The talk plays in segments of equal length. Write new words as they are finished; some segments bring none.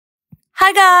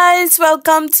Hi guys,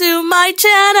 welcome to my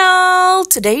channel.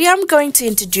 Today I'm going to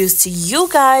introduce to you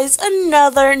guys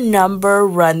another number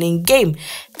running game.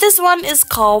 This one is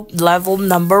called Level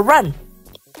Number Run.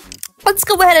 Let's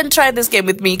go ahead and try this game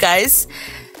with me, guys.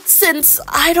 Since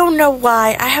I don't know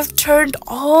why, I have turned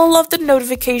all of the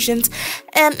notifications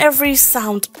and every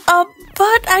sound up,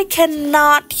 but I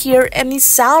cannot hear any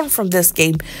sound from this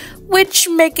game, which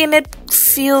making it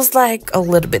feels like a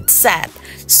little bit sad.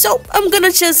 So I'm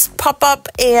gonna just pop up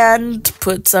and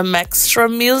put some extra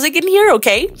music in here,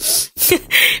 okay?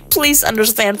 Please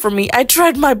understand for me. I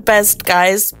tried my best,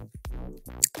 guys.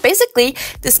 Basically,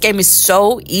 this game is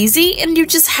so easy and you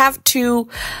just have to,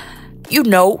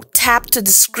 tap to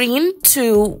the screen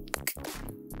to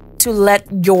let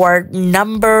your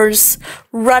numbers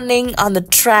running on the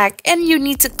track, and you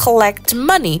need to collect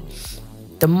money.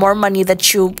 The more money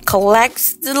that you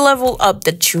collect, the level up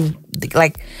that you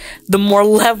the more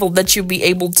level that you'll be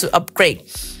able to upgrade.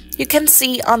 You can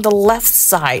see on the left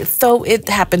side, though it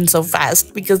happens so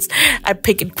fast because I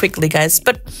pick it quickly, guys.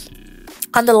 But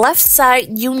on the left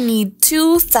side, you need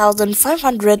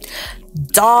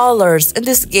 $2,500 in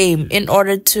this game in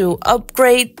order to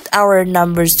upgrade our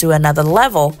numbers to another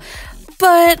level.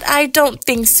 But I don't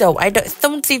think so. I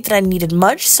don't think that I needed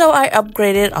much, so I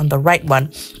upgraded on the right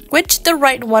one, which the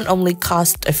right one only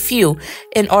cost a few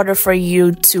in order for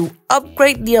you to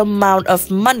upgrade the amount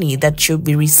of money that you'll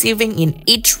be receiving in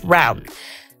each round.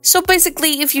 So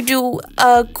basically, if you do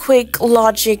a quick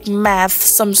logic math,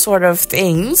 some sort of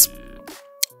things,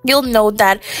 you'll know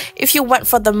that if you went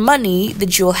for the money,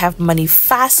 that you'll have money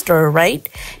faster, right?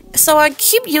 So I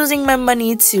keep using my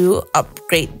money to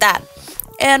upgrade that.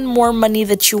 And more money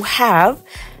that you have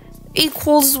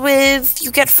equals with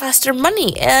you get faster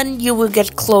money, and you will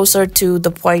get closer to the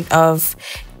point of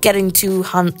getting to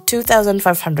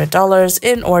 $2,500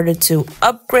 in order to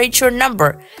upgrade your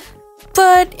number.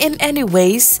 But in any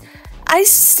ways, I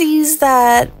see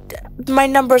that my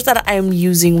numbers that I am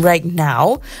using right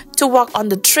now to walk on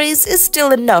the trace is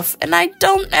still enough, and I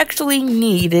don't actually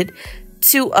need it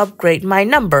to upgrade my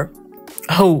number.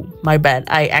 Oh, my bad,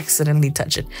 I accidentally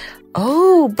touched it.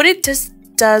 Oh, but it just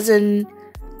doesn't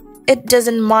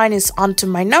minus onto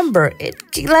my number. It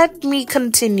let me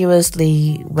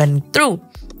continuously went through.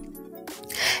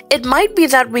 It might be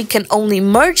that we can only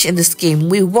merge in this game.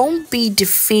 We won't be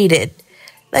defeated.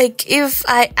 Like if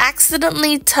I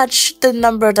accidentally touch the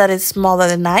number that is smaller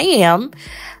than I am,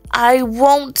 I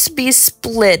won't be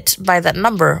split by that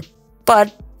number,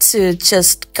 but to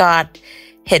just got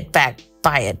hit back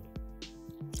by it.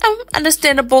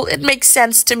 Understandable. It makes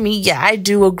sense to me. Yeah, I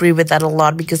do agree with that a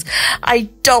lot because I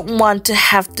don't want to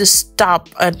have to stop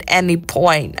at any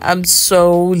point. I'm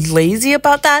so lazy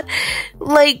about that.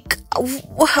 Like,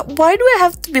 why do I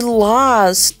have to be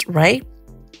lost, right?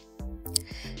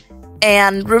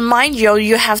 And remind you,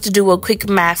 you have to do a quick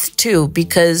math too,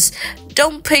 because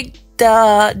don't pick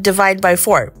the divide by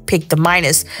 4. Pick the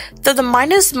minus. Though the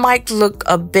minus might look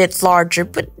a bit larger,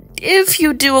 but if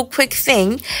you do a quick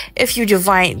thing, if you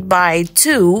divide by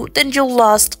 2, then you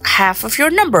lost half of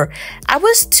your number. I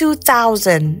was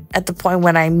 2,000 at the point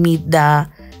when I meet the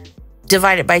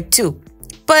divided by 2.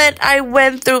 But I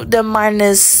went through the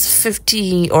minus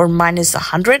 50 or minus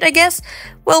 100, I guess.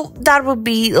 Well, that would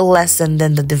be less than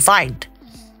the divide.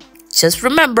 Just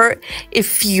remember,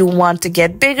 if you want to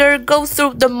get bigger, go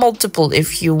through the multiple.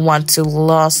 If you want to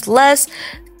lose less,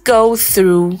 go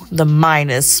through the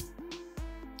minus.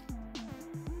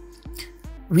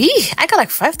 I got like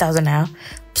 5,000 now.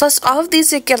 Plus all of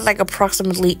these, you get like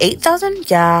approximately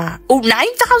 8,000. Yeah. Oh,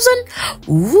 9,000?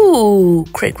 Ooh,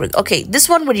 great. Okay, this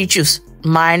one, what do you choose?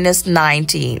 Minus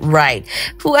 19. Right.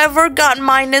 Whoever got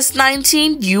minus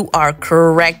 19, you are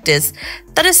correctest.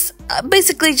 That is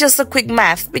basically just a quick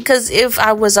math. Because if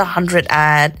I was 100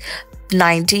 at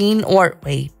 19 or...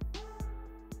 Wait.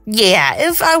 Yeah,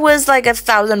 if I was like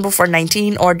 1,000 before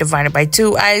 19 or divided by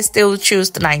 2, I still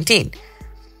choose the 19.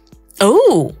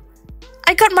 Oh,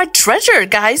 I got my treasure,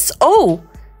 guys. Oh,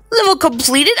 level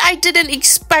completed. I didn't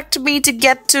expect me to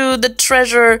get to the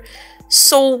treasure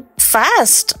so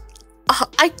fast.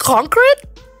 I conquered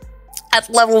it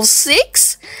at level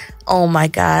 6. Oh my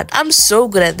god, I'm so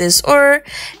good at this. Or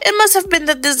it must have been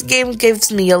that this game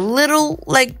gives me a little,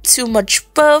 like, too much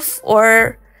buff,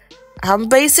 or I'm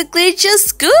basically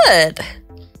just good.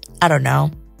 I don't know.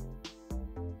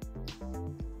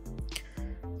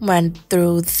 Went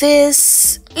through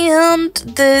this and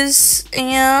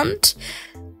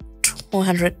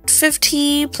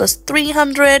 250 plus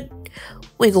 300,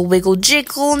 wiggle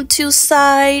jiggle on 2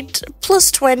 sides, plus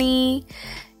 20.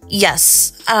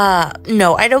 Yes,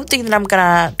 no, I don't think that I'm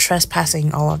gonna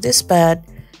trespassing all of this, but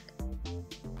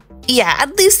Yeah,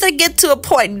 at least I get to a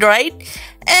point, right?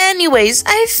 Anyways,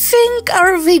 I think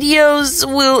our videos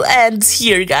will end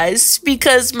here, guys,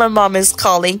 because my mom is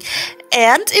calling.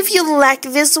 And if you like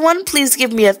this one, please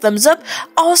give me a thumbs up.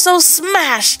 Also,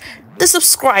 smash the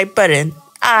subscribe button.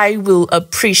 I will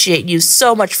appreciate you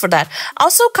so much for that.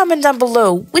 Also, comment down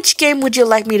below which game would you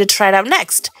like me to try out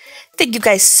next. Thank you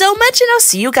guys so much, and I'll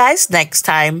see you guys next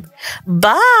time.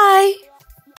 Bye!